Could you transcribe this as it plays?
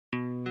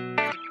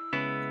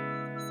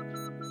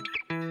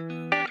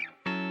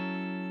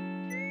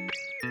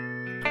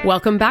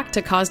Welcome back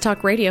to Cause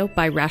Talk Radio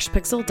by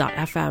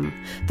RashPixel.fm,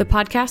 the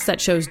podcast that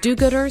shows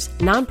do-gooders,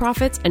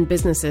 nonprofits, and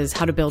businesses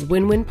how to build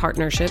win-win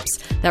partnerships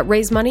that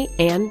raise money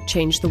and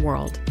change the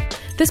world.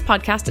 This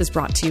podcast is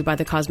brought to you by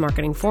the Cause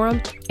Marketing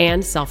Forum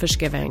and Selfish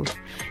Giving.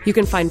 You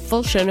can find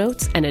full show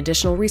notes and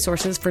additional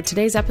resources for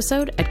today's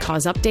episode at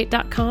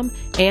causeupdate.com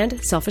and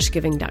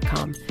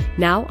selfishgiving.com.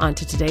 Now on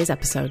to today's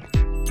episode.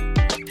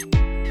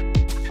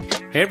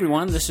 Hey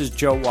everyone, this is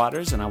Joe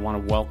Waters, and I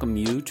want to welcome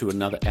you to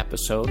another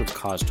episode of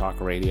Cause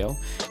Talk Radio.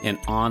 And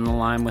on the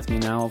line with me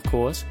now, of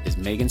course, is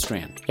Megan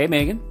Strand. Hey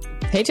Megan.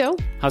 Hey Joe.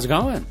 How's it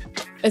going?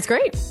 It's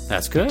great.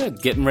 That's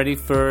good. Getting ready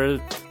for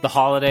the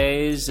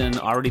holidays and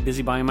already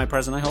busy buying my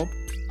present, I hope?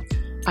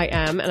 I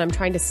am, and I'm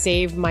trying to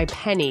save my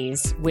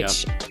pennies,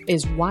 which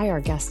is why our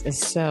guest is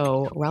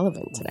so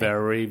relevant today.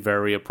 Very,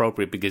 very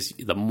appropriate, because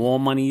the more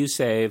money you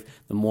save,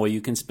 the more you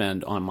can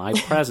spend on my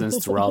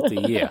presents throughout the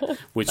year,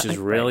 which is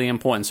really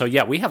important. So,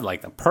 yeah, we have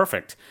like the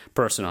perfect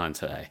person on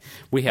today.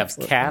 We have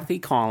Kathy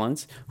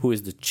Collins, who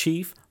is the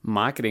Chief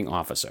Marketing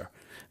Officer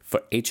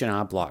for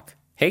H&R Block.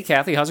 Hey,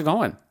 Kathy, how's it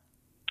going?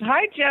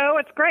 Hi, Joe.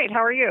 It's great.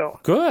 How are you?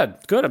 Good.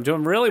 I'm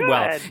doing really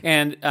well.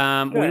 And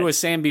Good. We were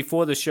saying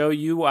before the show,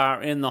 you are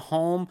in the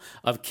home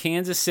of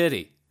Kansas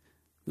City,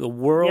 the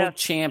world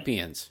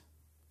champions.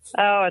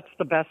 Oh, it's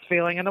the best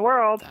feeling in the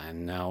world. I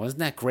know. Isn't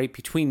that great?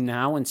 Between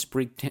now and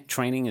spring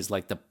training is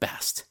like the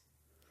best.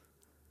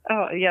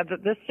 Oh, yeah.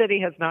 This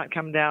city has not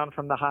come down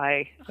from the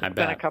high. It's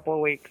been a couple of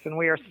weeks, and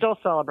we are still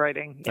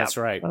celebrating. That's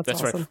right.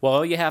 That's awesome. right. Well,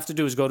 all you have to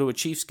do is go to a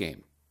Chiefs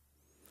game.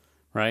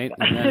 Right?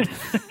 And then...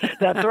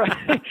 That's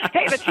right.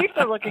 Hey, the Chiefs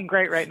are looking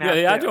great right now. Yeah,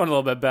 they are doing a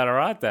little bit better,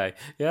 aren't they?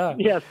 Yeah.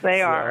 Yes,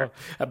 they are.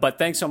 But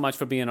thanks so much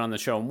for being on the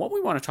show. And what we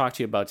want to talk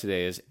to you about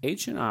today is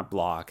H&R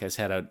Block has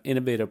had an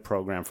innovative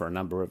program for a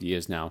number of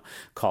years now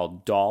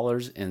called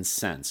Dollars and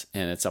Cents.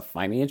 And it's a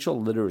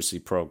financial literacy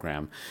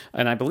program.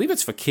 And I believe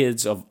it's for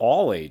kids of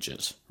all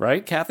ages.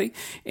 Right, Kathy?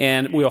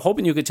 And we were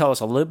hoping you could tell us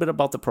a little bit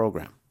about the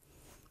program.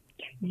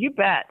 You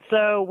bet.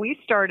 So we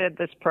started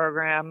this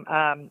program,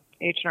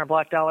 H&R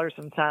Block Dollars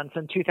and Cents,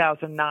 in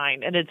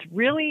 2009, and it's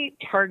really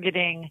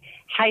targeting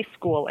high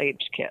school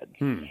age kids.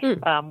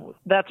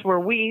 That's where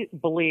we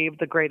believe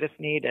the greatest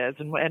need is,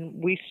 and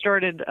we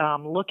started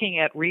looking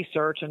at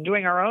research and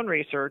doing our own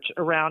research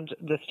around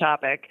this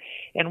topic.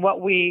 And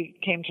what we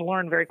came to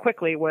learn very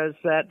quickly was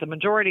that the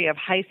majority of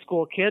high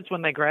school kids,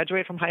 when they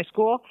graduate from high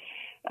school,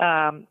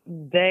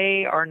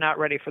 they are not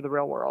ready for the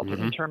real world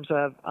in terms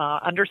of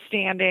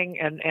understanding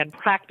and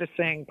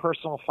practicing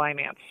personal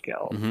finance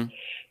skills.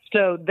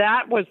 So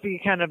that was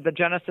the kind of the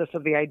genesis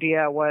of the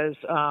idea was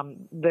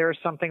there's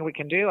something we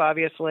can do.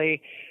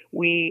 Obviously,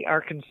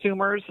 our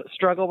consumers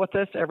struggle with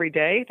this every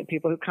day, the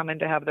people who come in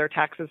to have their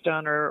taxes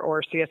done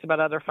or see us about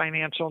other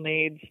financial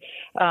needs.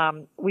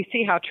 We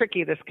see how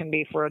tricky this can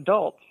be for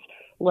adults,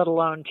 let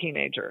alone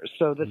teenagers.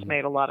 So this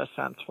made a lot of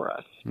sense for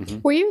us.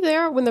 Were you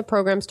there when the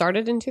program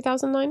started in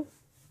 2009?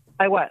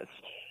 I was.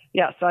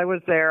 Yes, I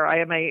was there.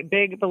 I am a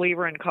big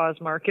believer in cause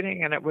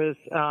marketing, and it was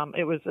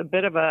a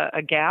bit of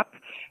a gap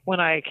when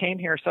I came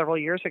here several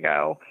years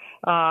ago.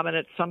 And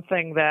it's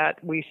something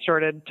that we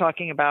started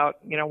talking about,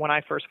 when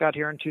I first got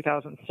here in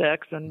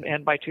 2006,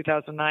 and by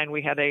 2009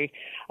 we had a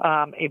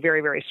very,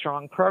 very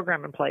strong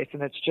program in place,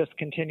 and it's just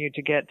continued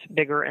to get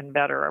bigger and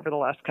better over the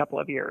last couple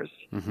of years.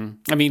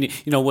 I mean,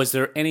 was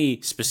there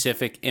any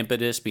specific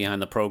impetus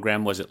behind the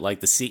program? Was it like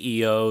the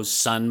CEO's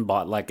son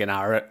bought like an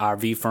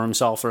RV for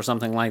himself or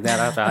something like that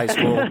after high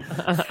school?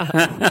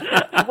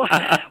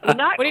 Well,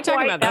 not what are you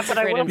talking about? That's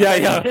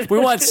yeah.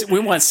 We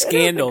want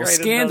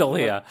scandal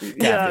here.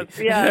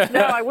 Yeah. No,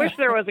 I wish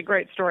there was a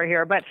great story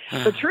here, but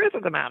the truth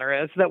of the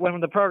matter is that when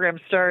the program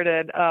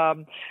started,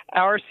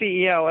 our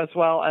CEO as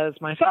well as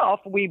myself,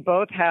 we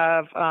both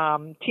have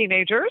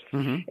teenagers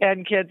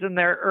and kids in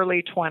their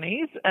early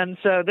 20s, and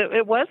so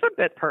it was a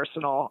bit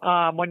personal.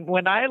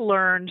 When I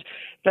learned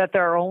that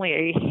there are only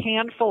a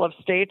handful of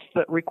states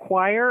that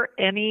require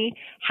any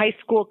high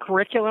school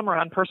curriculum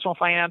around personal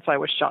finance, I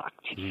was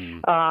shocked.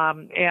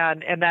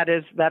 And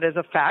that is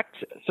a fact.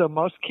 So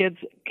most kids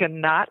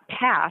cannot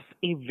pass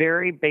a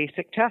very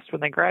basic test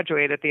when they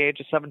graduate at the age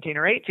of 17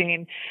 or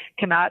 18,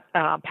 cannot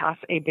pass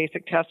a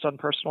basic test on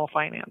personal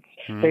finance.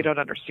 They don't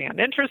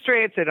understand interest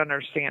rates. They don't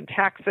understand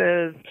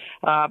taxes.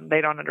 They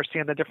don't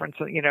understand the difference,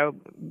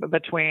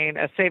 between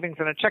a savings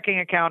and a checking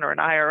account or an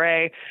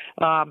IRA.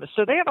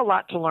 So they have a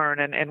lot to learn,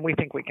 and we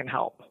think we can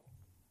help.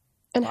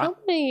 And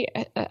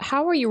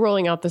how are you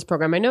rolling out this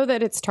program? I know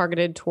that it's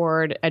targeted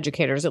toward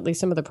educators. At least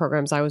some of the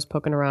programs I was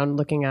poking around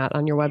looking at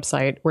on your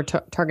website were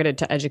targeted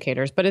to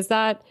educators. But is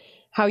that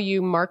how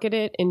you market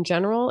it in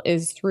general,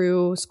 is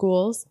through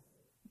schools?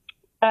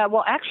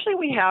 Well, actually,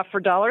 we have for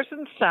dollars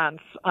and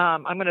cents.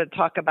 I'm going to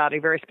talk about a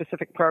very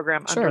specific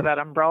program under that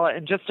umbrella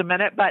in just a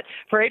minute. But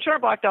for H&R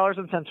Block Dollars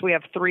and Cents, we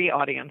have three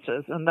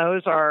audiences, and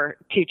those are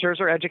teachers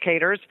or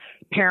educators,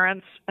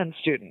 parents, and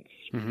students.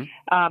 Mm-hmm.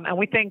 And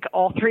we think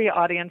all three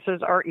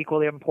audiences are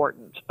equally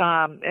important.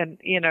 And,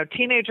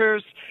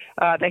 teenagers,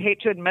 they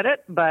hate to admit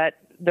it, but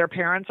their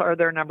parents are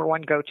their number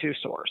one go-to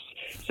source.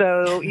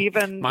 So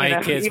even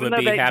my kids would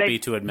be happy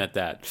to admit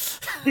that.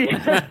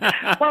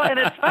 Well, and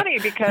it's funny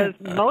because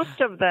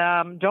most of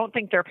them don't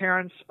think their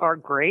parents are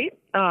great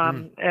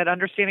at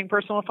understanding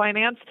personal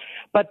finance,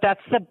 but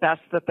that's the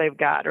best that they've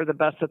got or the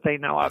best that they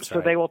know of.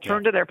 So they will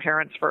turn to their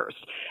parents first.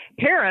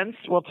 Parents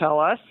will tell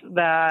us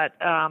that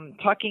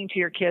talking to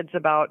your kids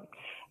about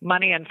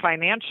money and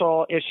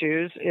financial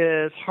issues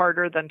is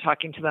harder than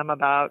talking to them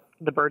about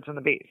the birds and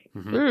the bees.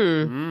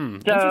 Mm-hmm.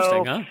 So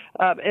Interesting,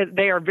 huh?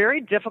 They are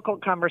very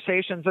difficult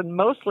conversations, and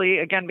mostly,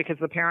 again, because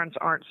the parents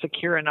aren't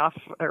secure enough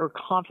or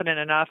confident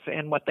enough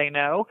in what they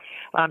know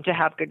to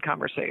have good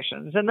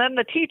conversations. And then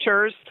the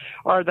teachers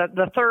are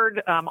the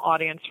third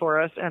audience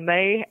for us, and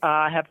they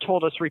have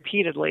told us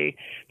repeatedly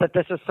that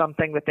this is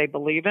something that they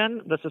believe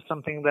in. This is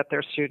something that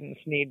their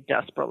students need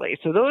desperately.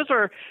 So those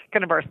are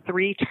kind of our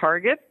three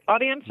target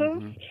audiences.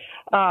 Mm-hmm.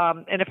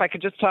 And if I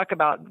could just talk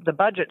about the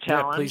budget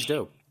challenge. Yeah, please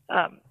do.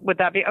 Would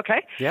that be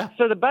okay? Yeah.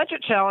 So the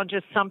budget challenge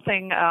is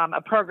something,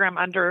 a program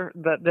under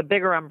the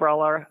bigger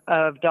umbrella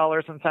of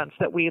dollars and cents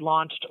that we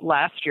launched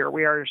last year.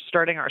 We are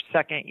starting our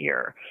second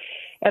year.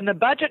 And the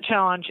budget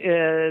challenge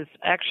is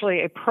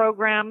actually a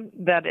program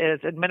that is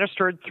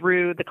administered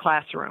through the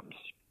classrooms.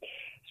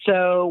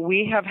 So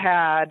we have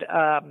had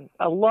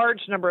a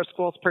large number of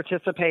schools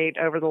participate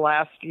over the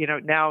last,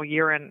 now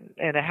year and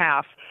a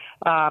half.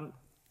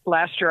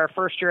 Last year, our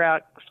first year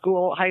out,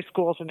 high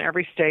schools in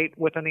every state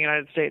within the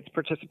United States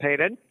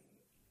participated.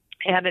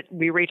 And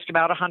we reached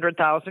about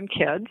 100,000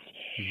 kids.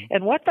 Mm-hmm.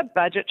 And what the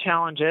budget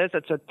challenge is,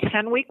 it's a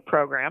 10-week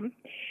program.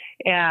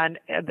 And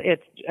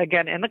it's,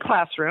 again, in the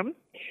classroom.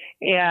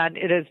 And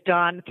it is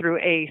done through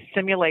a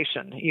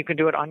simulation. You can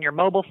do it on your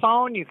mobile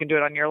phone. You can do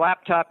it on your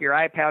laptop, your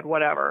iPad,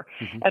 whatever.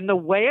 Mm-hmm. And the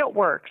way it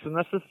works, and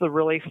this is the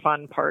really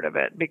fun part of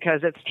it, because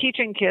it's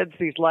teaching kids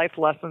these life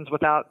lessons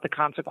without the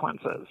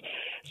consequences.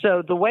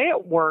 So the way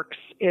it works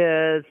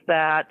is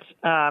that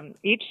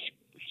each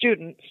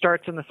student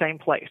starts in the same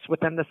place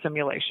within the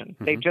simulation.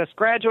 Mm-hmm. They just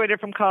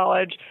graduated from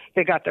college.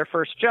 They got their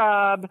first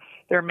job.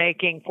 They're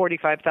making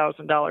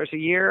 $45,000 a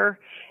year.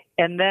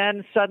 And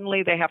then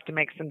suddenly they have to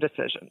make some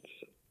decisions.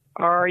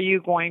 Are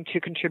you going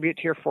to contribute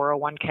to your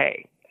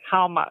 401k?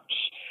 How much?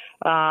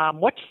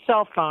 What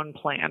cell phone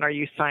plan are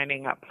you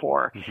signing up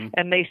for? Mm-hmm.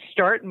 And they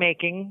start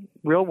making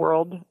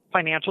real-world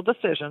financial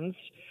decisions,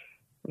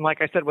 like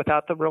I said,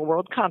 without the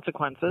real-world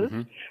consequences.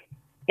 Mm-hmm.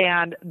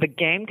 And the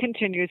game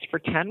continues for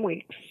 10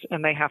 weeks,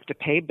 and they have to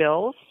pay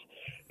bills.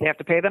 They have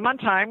to pay them on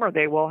time, or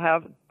they will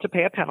have to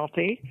pay a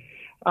penalty.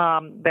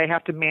 They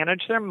have to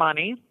manage their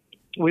money.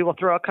 We will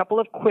throw a couple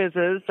of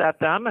quizzes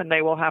at them, and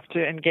they will have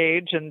to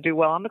engage and do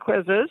well on the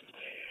quizzes.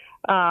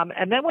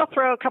 And then we'll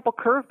throw a couple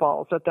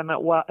curveballs at them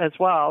as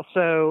well.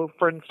 So,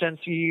 for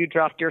instance, you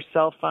dropped your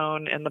cell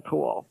phone in the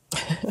pool.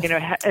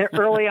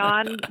 Early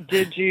on,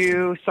 did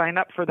you sign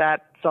up for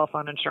that cell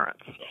phone insurance?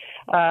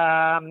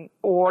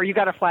 Or you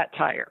got a flat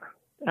tire?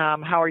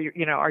 How are you,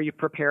 are you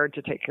prepared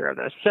to take care of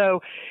this? So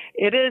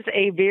it is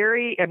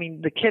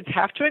the kids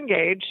have to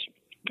engage.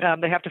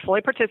 They have to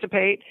fully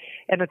participate.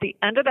 And at the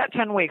end of that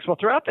 10 weeks,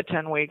 throughout the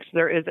 10 weeks,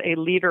 there is a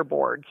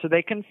leaderboard so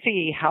they can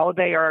see how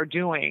they are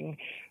doing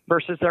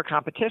versus their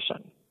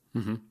competition.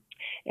 Mm-hmm.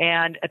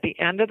 And at the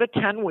end of the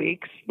 10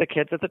 weeks, the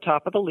kids at the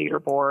top of the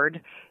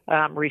leaderboard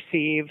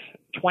receive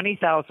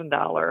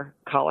 $20,000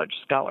 college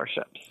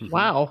scholarships.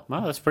 Wow,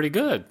 that's pretty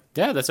good.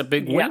 Yeah, that's a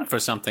big win for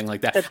something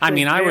like that.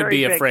 I would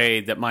be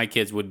afraid that my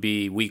kids would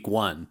be week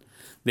one.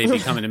 They'd be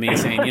coming to me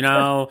saying,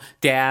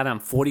 Dad,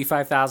 I'm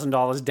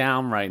 $45,000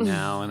 down right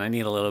now, and I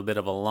need a little bit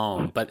of a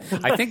loan. But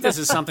I think this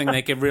is something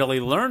they could really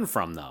learn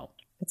from, though.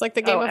 It's like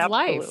the game of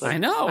life. I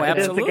know, absolutely. It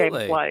is the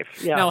game of life.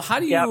 Yeah. Now,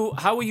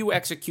 how are you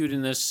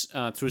executing this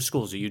through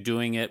schools? Are you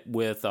doing it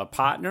with a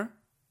partner?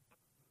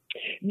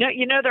 No,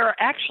 there are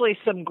actually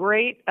some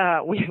great,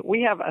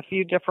 we have a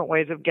few different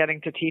ways of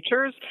getting to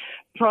teachers.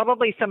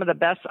 Probably some of the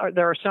best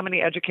there are so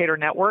many educator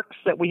networks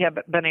that we have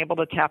been able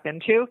to tap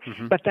into.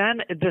 Mm-hmm. But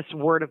then this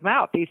word of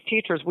mouth, these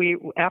teachers,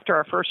 after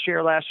our first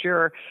year last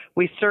year,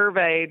 we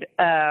surveyed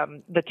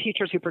the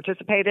teachers who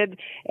participated,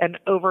 and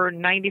over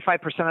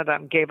 95% of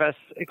them gave us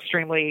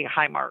extremely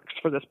high marks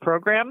for this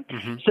program.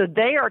 Mm-hmm. So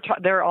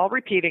they're all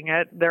repeating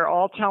it. They're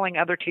all telling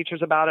other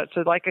teachers about it.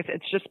 So like I said,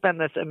 it's just been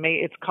this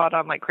it's caught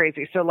on like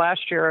crazy. So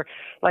last year,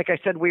 like I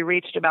said, we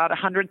reached about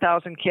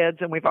 100,000 kids,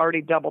 and we've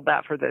already doubled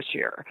that for this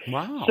year.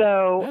 Wow.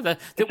 So,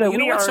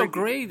 what's so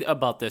great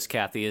about this,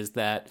 Kathy, is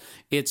that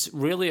it's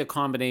really a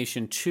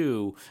combination,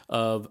 too,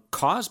 of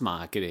cause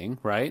marketing,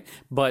 right?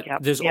 But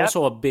there's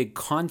also a big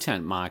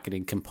content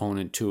marketing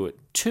component to it,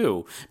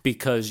 too,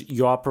 because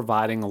you're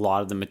providing a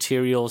lot of the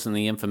materials and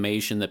the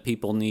information that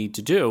people need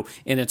to do.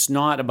 And it's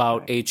not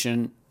about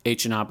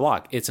H&R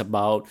Block. It's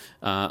about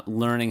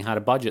learning how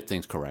to budget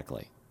things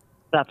correctly.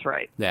 That's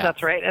right. Yeah.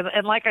 That's right.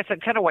 And like I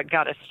said, kind of what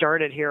got us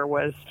started here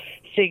was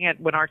seeing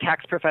it when our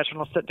tax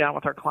professionals sit down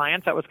with our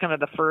clients. That was kind of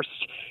the first,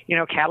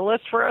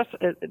 catalyst for us.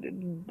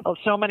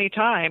 So many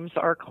times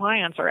our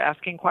clients are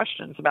asking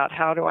questions about,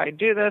 how do I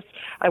do this?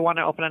 I want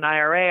to open an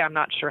IRA. I'm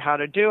not sure how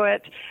to do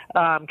it.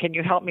 Can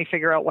you help me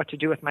figure out what to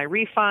do with my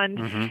refund?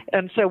 Mm-hmm.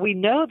 And so we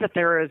know that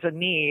there is a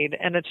need,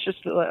 and it's just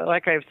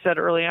like I've said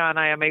early on,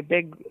 I am a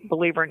big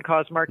believer in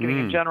cause marketing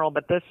in general,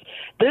 but this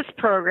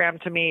program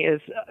to me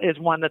is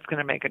one that's going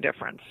to make a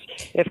difference.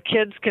 If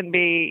kids can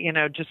be,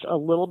 just a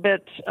little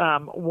bit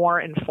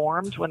more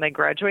informed when they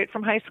graduate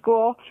from high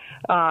school,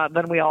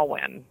 then we all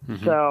win.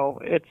 Mm-hmm. So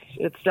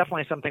it's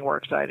definitely something we're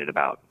excited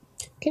about.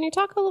 Can you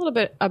talk a little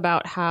bit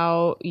about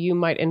how you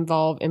might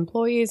involve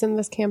employees in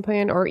this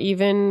campaign or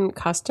even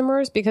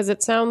customers? Because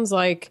it sounds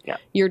like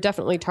you're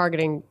definitely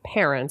targeting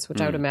parents, which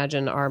I would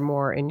imagine are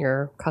more in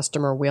your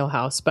customer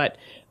wheelhouse. But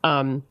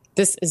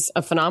this is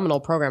a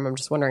phenomenal program. I'm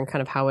just wondering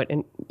kind of how it,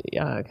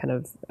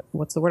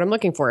 what's the word I'm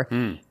looking for?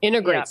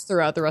 Integrates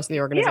throughout the rest of the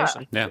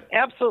organization. Yeah,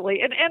 absolutely.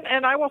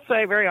 And I will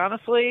say very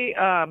honestly,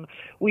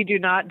 we do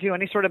not do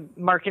any sort of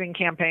marketing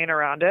campaign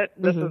around it.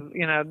 This is,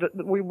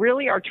 we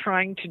really are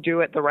trying to do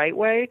it the right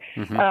way.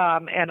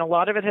 Mm-hmm. And a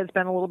lot of it has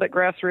been a little bit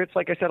grassroots.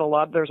 Like I said,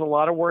 there's a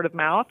lot of word of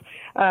mouth.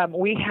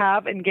 We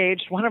have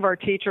engaged one of our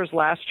teachers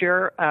last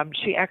year.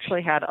 She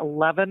actually had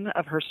 11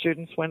 of her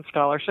students win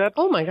scholarships.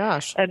 Oh my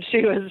gosh. And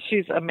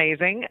she's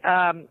amazing.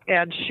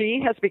 And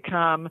she has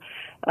become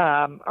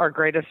our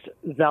greatest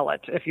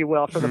zealot, if you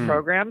will, for the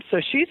program. So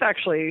she's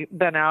actually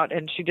been out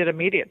and she did a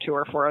media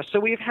tour for us.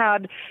 So we've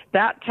had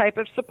that type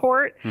of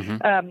support.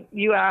 Mm-hmm.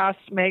 You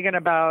asked Megan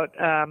about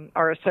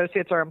our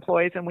associates, our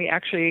employees, and we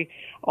actually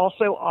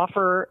also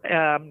offer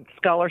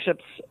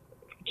scholarships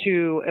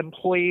to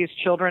employees'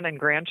 children and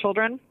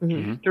grandchildren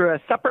through a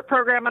separate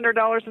program under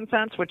Dollars and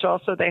Cents, which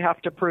also they have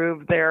to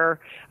prove their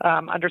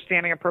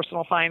understanding of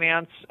personal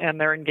finance and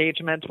their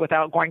engagement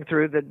without going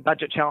through the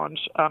budget challenge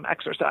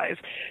exercise.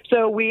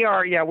 So we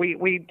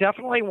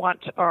definitely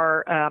want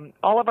our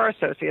all of our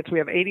associates. We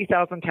have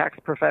 80,000 tax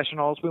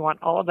professionals. We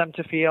want all of them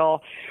to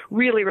feel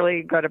really,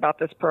 really good about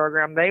this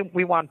program.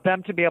 We want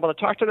them to be able to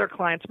talk to their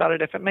clients about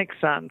it if it makes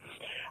sense.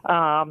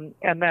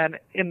 And then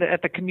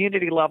at the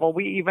community level,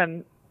 we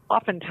even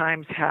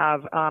oftentimes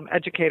have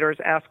educators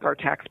ask our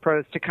tax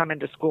pros to come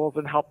into schools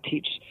and help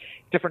teach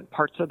different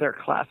parts of their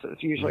classes,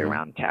 usually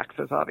around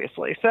taxes,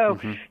 obviously. So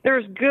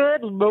there's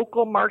good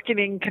local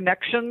marketing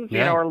connections,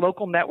 or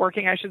local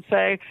networking, I should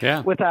say,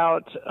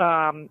 without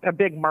a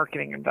big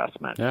marketing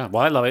investment. Yeah,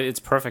 well, I love it.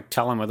 It's perfect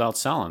telling without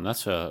selling.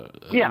 That's a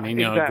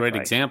great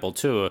example,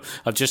 too,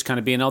 of just kind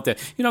of being out there.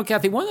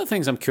 Kathy, one of the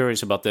things I'm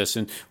curious about this,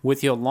 and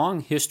with your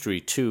long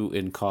history, too,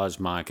 in cause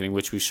marketing,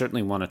 which we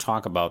certainly want to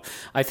talk about,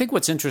 I think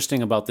what's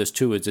interesting about this,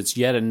 too, is it's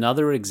yet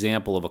another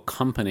example of a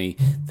company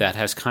that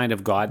has kind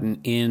of gotten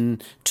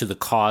into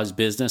the cause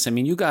business. I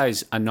mean, you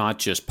guys are not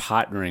just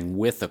partnering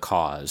with a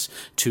cause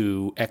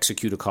to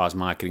execute a cause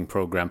marketing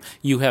program.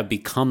 You have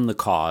become the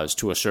cause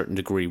to a certain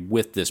degree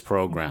with this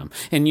program.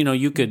 And,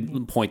 you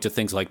could point to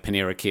things like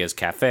Panera Cares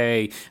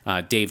Cafe,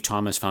 Dave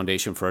Thomas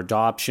Foundation for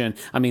Adoption.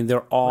 I mean,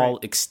 they're all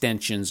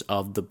extensions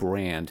of the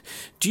brand.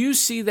 Do you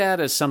see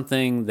that as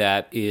something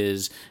that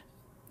is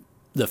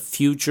the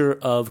future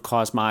of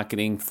cause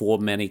marketing for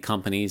many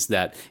companies,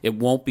 that it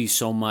won't be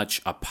so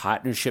much a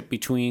partnership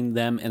between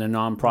them and a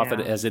nonprofit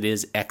as it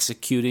is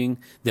executing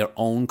their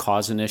own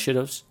cause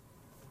initiatives?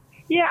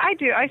 Yeah, I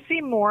do. I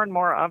see more and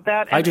more of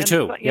that. I do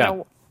too.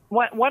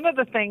 One of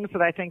the things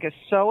that I think is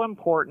so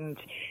important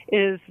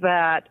is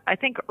that I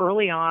think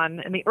early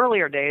on, in the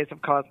earlier days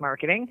of cause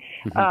marketing,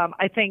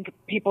 I think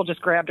people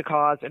just grabbed a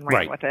cause and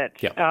ran with it.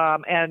 Yep.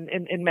 And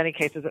in many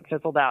cases, it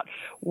fizzled out.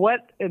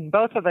 In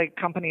both of the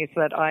companies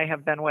that I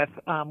have been with,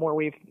 where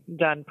we've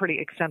done pretty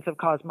extensive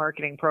cause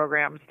marketing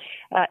programs,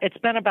 it's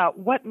been about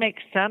what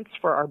makes sense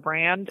for our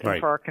brand and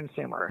for our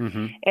consumer.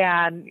 Mm-hmm.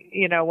 And,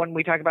 when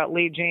we talk about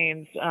Lead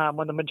Jeans,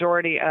 when the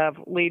majority of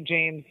Lead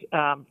Jeans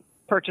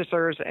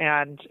purchasers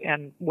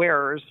and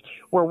wearers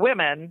were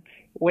women,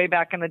 way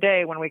back in the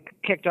day when we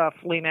kicked off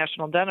Lee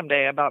National Denim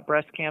Day about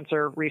breast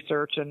cancer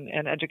research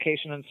and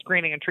education and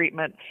screening and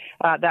treatment,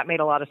 that made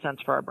a lot of sense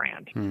for our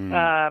brand.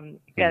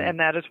 And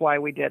that is why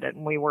we did it.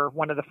 And we were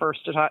one of the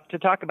first to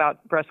talk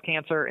about breast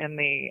cancer in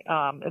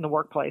the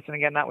workplace. And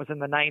again, that was in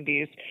the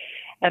 90s.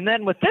 And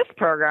then with this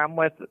program,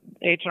 with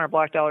H&R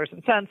Block Dollars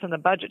and Cents and the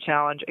Budget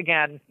Challenge,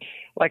 again,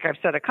 like I've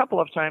said a couple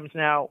of times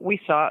now,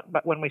 we saw it,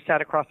 but when we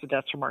sat across the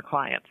desk from our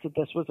clients, that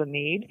this was a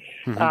need.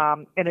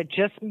 And it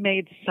just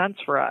made sense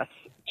for us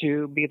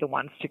to be the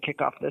ones to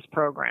kick off this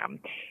program.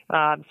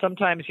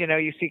 Sometimes,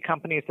 you see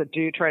companies that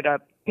do try to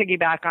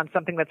piggyback on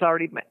something that's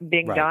already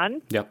being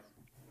done. Yep.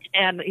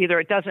 And either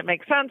it doesn't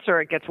make sense,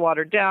 or it gets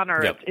watered down,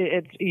 or Yep.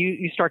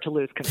 you start to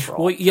lose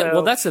control. Well, yeah, So,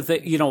 well, that's the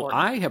thing. You know,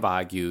 I have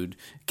argued,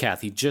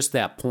 Kathy, just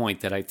that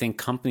point that I think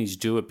companies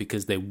do it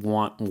because they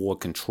want more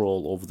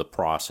control over the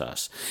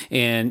process.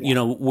 And you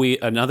know,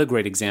 another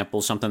great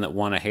example, something that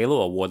won a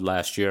Halo Award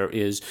last year,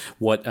 is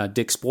what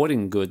Dick's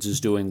Sporting Goods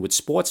is doing with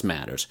Sports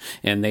Matters,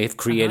 and they've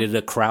created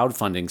a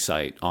crowdfunding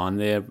site on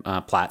their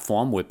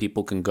platform where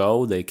people can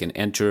go, they can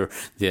enter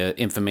the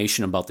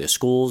information about their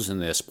schools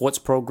and their sports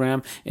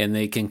program, and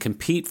they can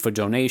compete for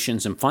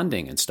donations and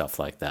funding and stuff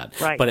like that.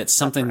 Right. But it's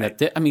something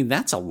that, I mean,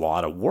 that's a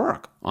lot of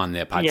work on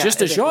their part, Yeah,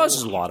 just as it yours is.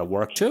 is a lot of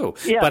work too.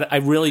 Yeah. But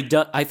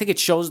I think it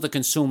shows the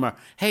consumer,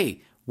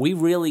 hey, we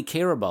really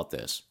care about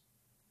this.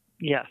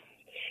 Yes.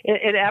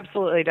 It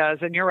absolutely does,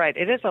 and you're right.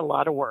 It is a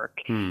lot of work.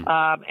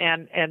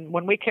 And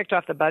when we kicked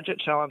off the budget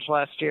challenge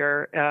last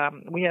year,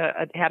 we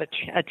had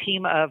a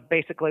team of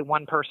basically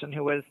one person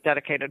who was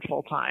dedicated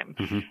full time,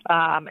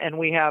 and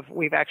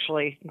we've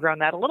actually grown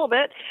that a little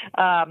bit.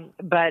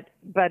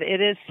 But it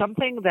is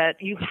something that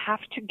you have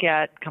to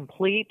get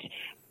complete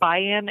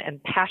buy-in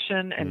and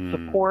passion and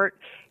support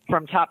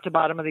from top to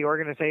bottom of the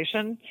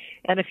organization.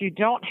 And if you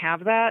don't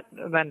have that,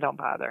 then don't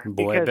bother.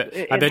 Boy,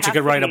 I bet you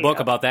could write a book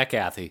about that,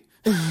 Kathy.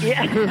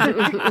 Yeah,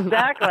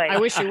 exactly. I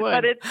wish you would.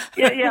 But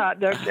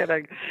no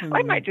kidding.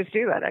 I might just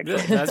do that,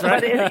 actually. That's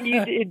right. But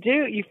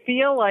you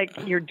feel like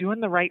you're doing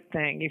the right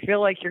thing. You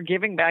feel like you're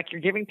giving back.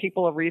 You're giving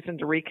people a reason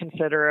to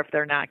reconsider if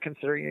they're not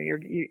considering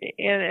you.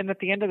 And at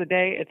the end of the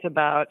day, it's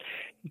about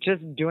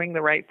just doing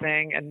the right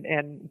thing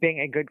and being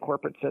a good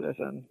corporate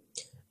citizen.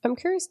 I'm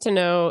curious to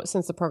know,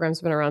 since the program's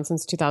been around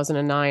since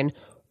 2009,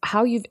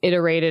 how you've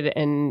iterated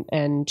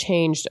and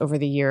changed over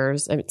the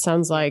years. It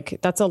sounds like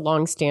that's a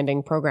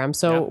long-standing program.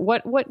 So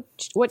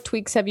what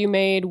tweaks have you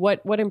made?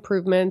 What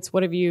improvements?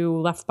 What have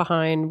you left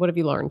behind? What have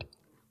you learned?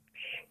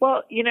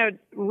 Well,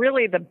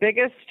 really the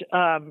biggest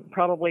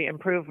probably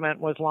improvement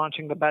was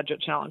launching the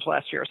budget challenge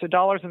last year. So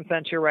dollars and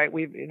cents, you're right.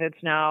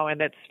 It's now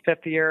in its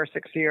fifth year,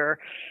 sixth year,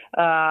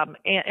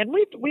 and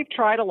we've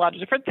tried a lot of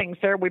different things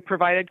there. We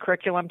provided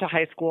curriculum to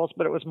high schools,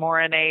 but it was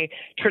more in a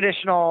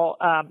traditional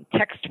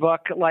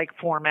textbook-like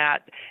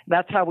format.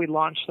 That's how we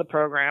launched the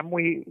program.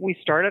 We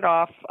started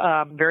off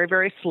very,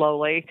 very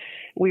slowly.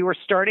 We were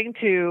starting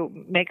to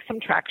make some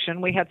traction.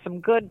 We had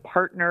some good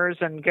partners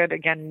and good,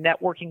 again,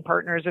 networking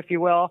partners, if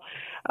you will.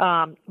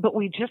 But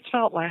we just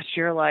felt last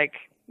year like,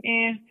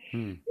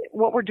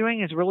 what we're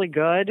doing is really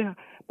good,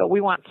 but we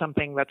want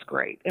something that's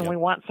great, and we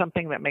want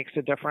something that makes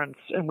a difference,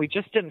 and we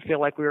just didn't feel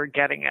like we were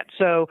getting it.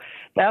 So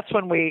that's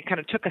when we kind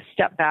of took a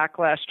step back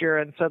last year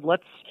and said,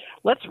 let's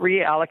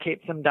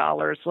reallocate some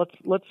dollars.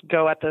 Let's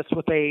go at this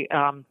with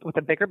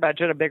a bigger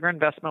budget, a bigger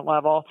investment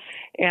level,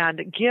 and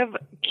give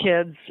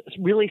kids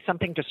really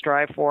something to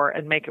strive for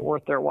and make it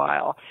worth their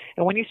while.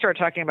 And when you start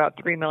talking about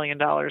 $3 million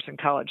in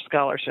college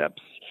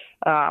scholarships,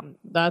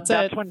 that's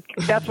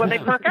when they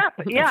perk up.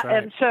 Yeah.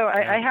 Right. And so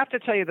I have to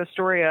tell you the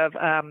story of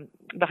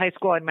the high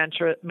school I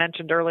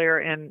mentioned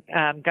earlier in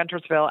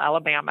Guntersville,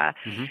 Alabama,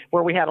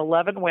 where we had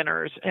 11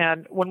 winners.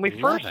 And when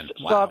we first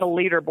saw the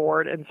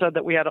leaderboard and said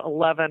that we had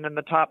 11 in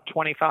the top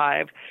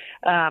 25,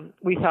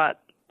 we thought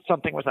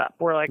something was up.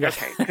 We're like,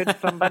 okay, could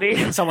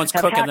somebody someone's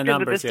have cooking hacked the into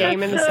numbers this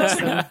game in the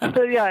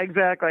system? Yeah,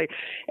 exactly.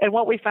 And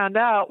what we found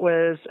out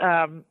was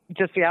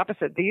just the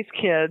opposite. These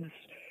kids,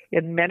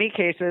 in many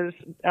cases,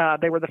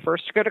 they were the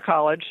first to go to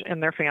college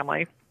in their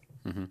family.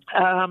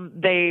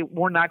 They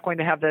were not going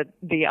to have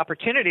the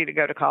opportunity to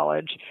go to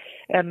college.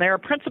 And their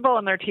principal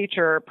and their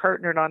teacher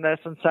partnered on this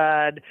and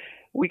said,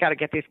 we got to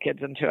get these kids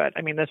into it.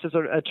 I mean, this is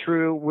a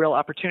true, real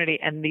opportunity,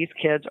 and these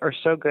kids are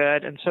so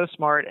good and so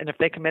smart, and if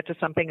they commit to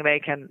something, they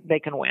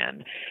can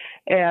win.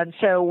 And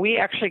so we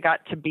actually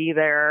got to be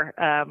there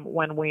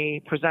when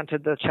we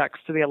presented the checks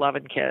to the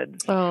 11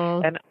 kids.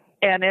 Oh.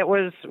 And it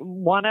was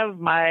one of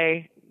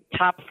my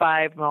top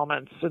 5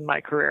 moments in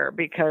my career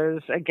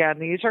because, again,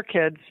 these are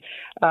kids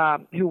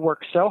who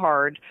work so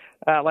hard.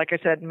 Like I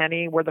said,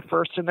 many were the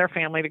first in their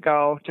family to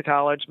go to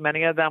college.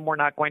 Many of them were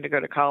not going to go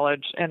to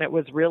college. And it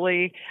was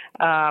really,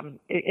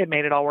 it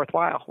made it all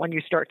worthwhile. When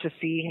you start to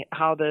see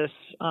how this,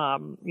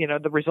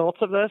 the results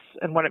of this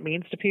and what it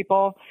means to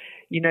people,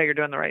 you're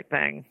doing the right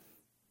thing.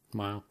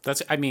 Wow.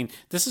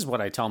 This is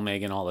what I tell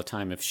Megan all the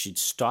time. If she'd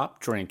stop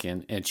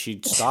drinking and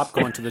she'd stop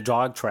going to the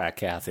dog track,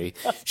 Kathy,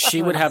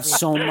 she would have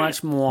so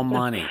much more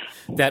money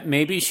that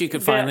maybe she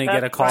could finally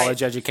get a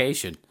college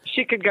education.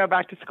 She could go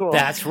back to school.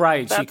 That's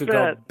right. She could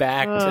go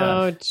back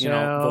to,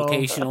 Joe.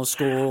 vocational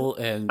school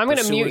and I'm going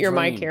to mute your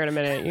mic here in a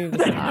minute. You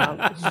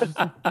stop.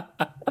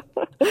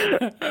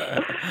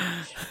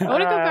 I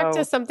want to go back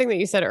to something that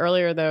you said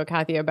earlier, though,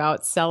 Kathy,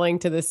 about selling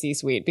to the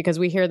C-suite, because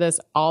we hear this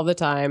all the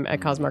time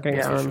at Cause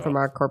Marketing from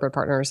our corporate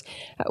partners.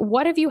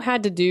 What have you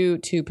had to do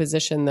to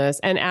position this?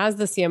 And as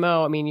the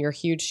CMO, I mean, you're a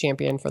huge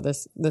champion for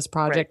this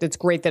project. Right. It's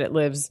great that it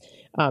lives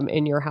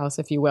in your house,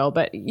 if you will.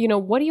 But,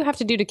 what do you have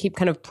to do to keep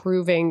kind of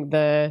proving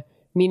the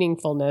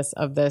meaningfulness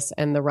of this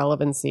and the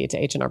relevancy to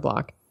H&R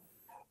Block?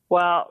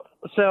 Well,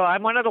 So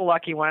I'm one of the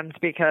lucky ones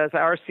because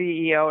our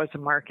CEO is a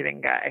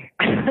marketing guy.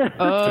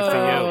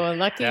 Oh,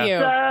 lucky you.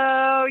 So,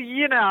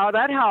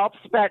 that helps.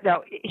 But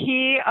no,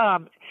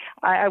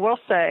 I will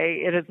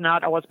say it has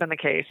not always been the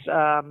case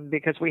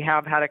because we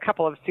have had a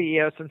couple of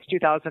CEOs since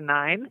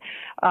 2009,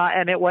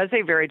 and it was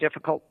a very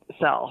difficult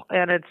sell.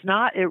 And it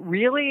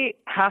really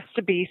has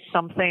to be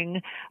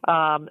something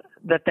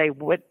that they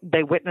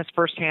witness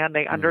firsthand,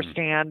 they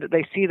understand,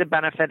 they see the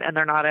benefit, and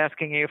they're not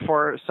asking you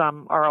for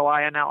some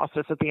ROI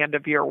analysis at the end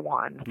of year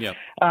one. Yep.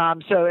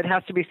 So it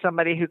has to be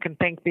somebody who can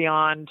think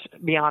beyond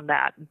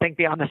that, think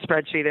beyond the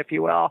spreadsheet, if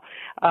you will,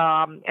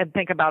 and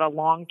think about a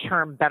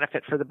long-term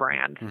benefit for the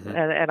brand.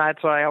 And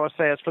that's what I always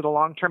say is for the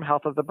long-term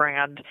health of the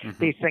brand,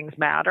 these things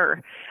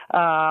matter.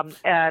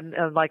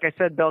 And like I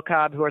said, Bill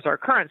Cobb, who is our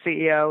current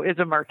CEO, is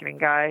a marketing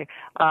guy.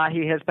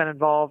 He has been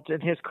involved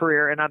in his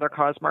career in other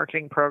cause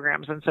marketing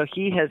programs, and so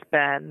he has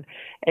been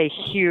a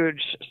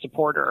huge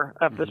supporter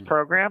of this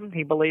program.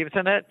 He believes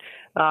in it.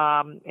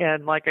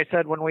 And like I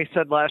said, when we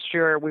said last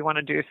year we want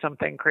to do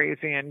something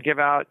crazy and give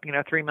out,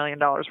 $3 million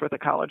worth of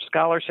college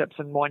scholarships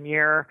in 1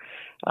 year,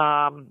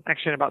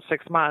 actually in about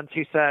 6 months,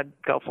 he said,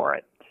 go for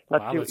it.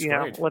 Let's do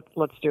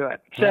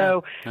it.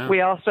 So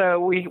we also,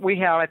 we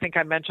have, I think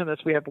I mentioned this,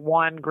 we have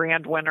one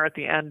grand winner at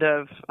the end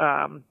of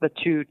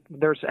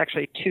there's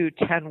actually 2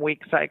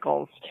 10-week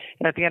cycles.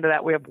 And at the end of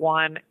that, we have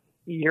one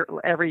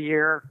every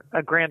year,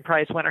 a grand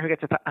prize winner who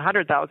gets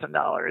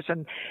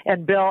 $100,000.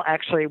 And Bill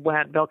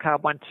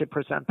Cobb went to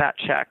present that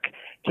check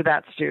to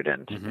that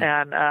student.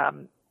 And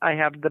I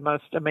have the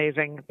most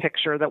amazing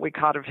picture that we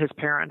caught of his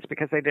parents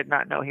because they did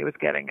not know he was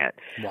getting it.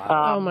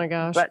 Wow. Oh my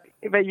gosh. But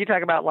you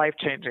talk about life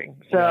changing.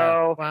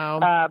 So,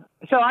 wow.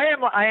 So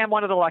I am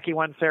one of the lucky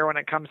ones there when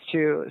it comes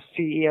to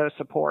CEO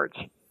support.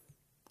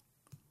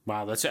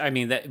 Wow, but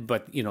something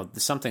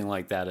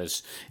like that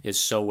is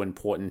so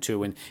important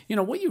too. And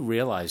what you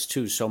realize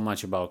too so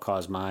much about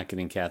cause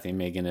marketing, Kathy and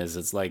Megan, is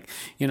it's like,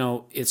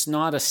 it's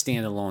not a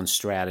standalone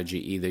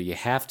strategy either. You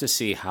have to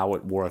see how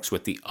it works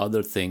with the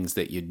other things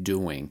that you're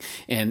doing.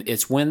 And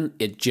it's when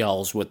it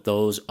gels with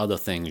those other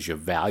things, your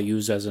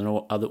values as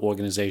an other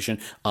organization,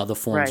 other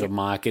forms of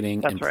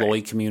marketing,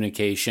 employee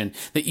communication,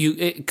 that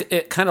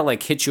it kind of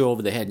like hits you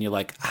over the head and you're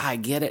like, I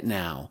get it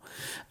now.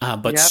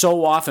 But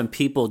so often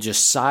people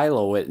just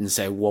silo it and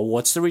say, well,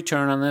 what's the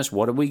return on this?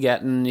 What are we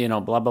getting? Blah,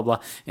 blah, blah.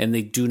 And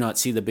they do not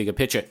see the bigger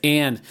picture.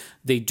 And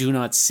they do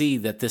not see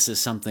that this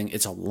is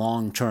it's a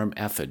long-term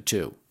effort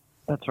too.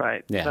 That's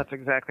right. Yeah. That's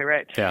exactly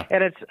right. Yeah.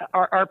 And it's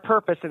our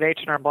purpose at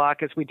H&R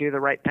Block is we do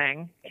the right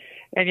thing.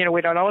 And,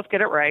 we don't always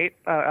get it right.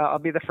 I'll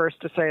be the first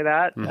to say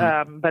that.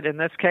 But in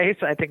this case,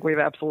 I think we've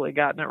absolutely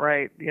gotten it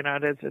right.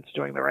 It's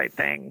doing the right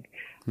thing.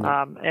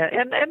 And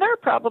there are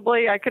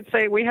probably, I could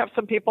say we have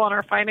some people on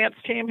our finance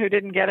team who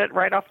didn't get it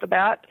right off the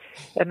bat.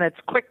 And it's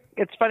quick.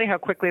 It's funny how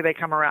quickly they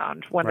come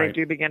around when they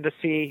do begin to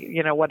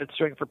see, what it's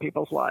doing for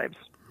people's lives.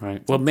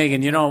 Right. Well,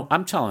 Megan,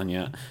 I'm telling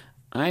you,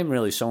 I'm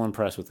really so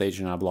impressed with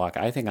H&R Block.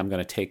 I think I'm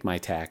going to take my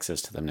taxes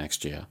to them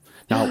next year.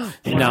 Now,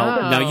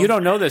 you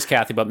don't know this,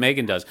 Kathy, but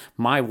Megan does.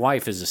 My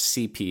wife is a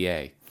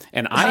CPA.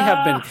 And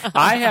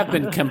I have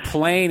been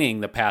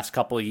complaining the past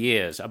couple of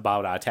years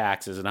about our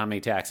taxes and how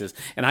many taxes.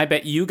 And I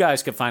bet you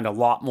guys could find a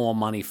lot more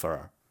money for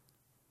her.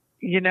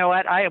 You know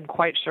what? I am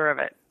quite sure of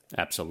it.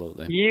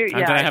 Absolutely. I'm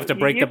going to have to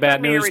break the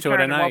bad news to her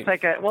tonight.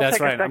 That's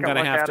right. I'm going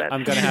to have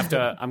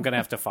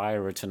to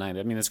fire her tonight.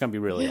 I mean, it's going to be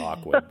really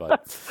awkward, but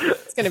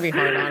it's going to be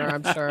hard on her,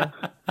 I'm sure.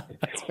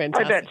 It's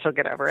fantastic. I bet she'll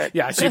get over it.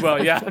 Yeah, she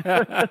will. Yeah.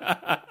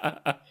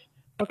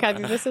 Well,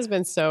 Kathy, this has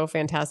been so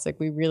fantastic.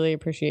 We really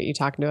appreciate you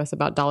talking to us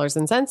about Dollars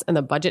and Cents and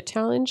the Budget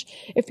Challenge.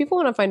 If people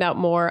want to find out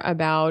more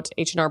about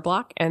H&R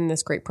Block and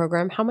this great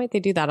program, how might they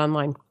do that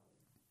online?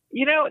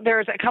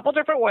 There's a couple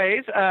different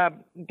ways.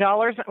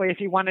 Dollars,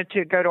 if you wanted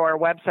to go to our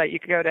website, you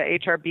could go to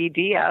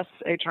HRBDS,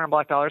 H&R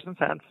Block Dollars and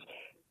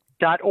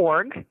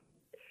Cents.org.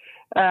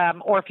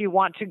 Or if you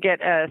want to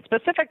get a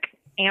specific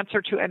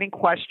answer to any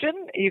question,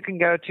 you can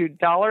go to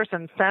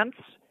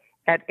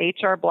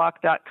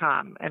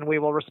dollarsandcents@hrblock.com, and we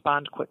will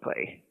respond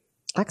quickly.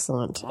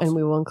 Excellent. Awesome. And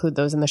we will include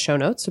those in the show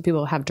notes so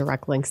people have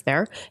direct links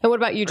there. And what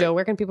about you, Joe?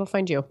 Where can people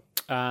find you?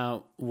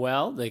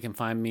 Well, they can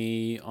find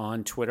me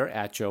on Twitter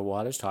at Joe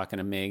Waters, talking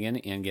to Megan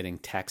and getting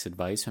tax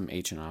advice from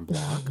H&R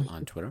Block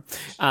on Twitter.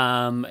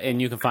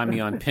 And you can find me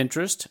on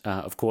Pinterest.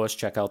 Of course,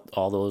 check out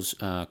all those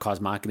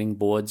cause marketing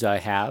boards I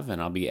have, and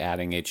I'll be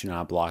adding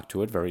H&R Block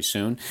to it very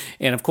soon.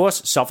 And of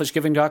course,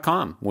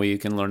 selfishgiving.com, where you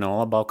can learn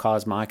all about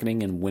cause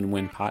marketing and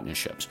win-win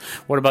partnerships.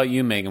 What about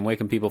you, Megan? Where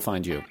can people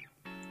find you?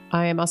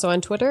 I am also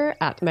on Twitter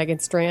at Megan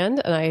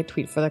Strand, and I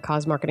tweet for the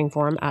Cause Marketing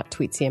Forum at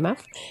TweetCMF.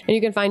 And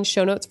you can find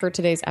show notes for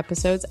today's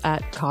episodes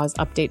at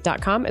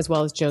causeupdate.com, as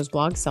well as Joe's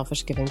blog,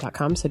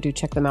 selfishgiving.com. So do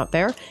check them out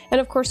there.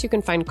 And of course, you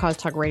can find Cause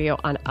Talk Radio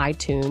on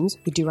iTunes.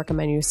 We do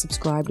recommend you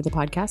subscribe to the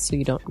podcast so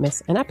you don't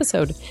miss an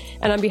episode.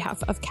 And on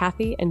behalf of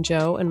Kathy and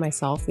Joe and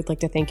myself, we'd like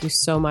to thank you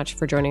so much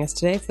for joining us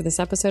today for this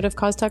episode of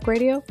Cause Talk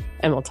Radio,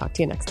 and we'll talk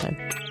to you next time.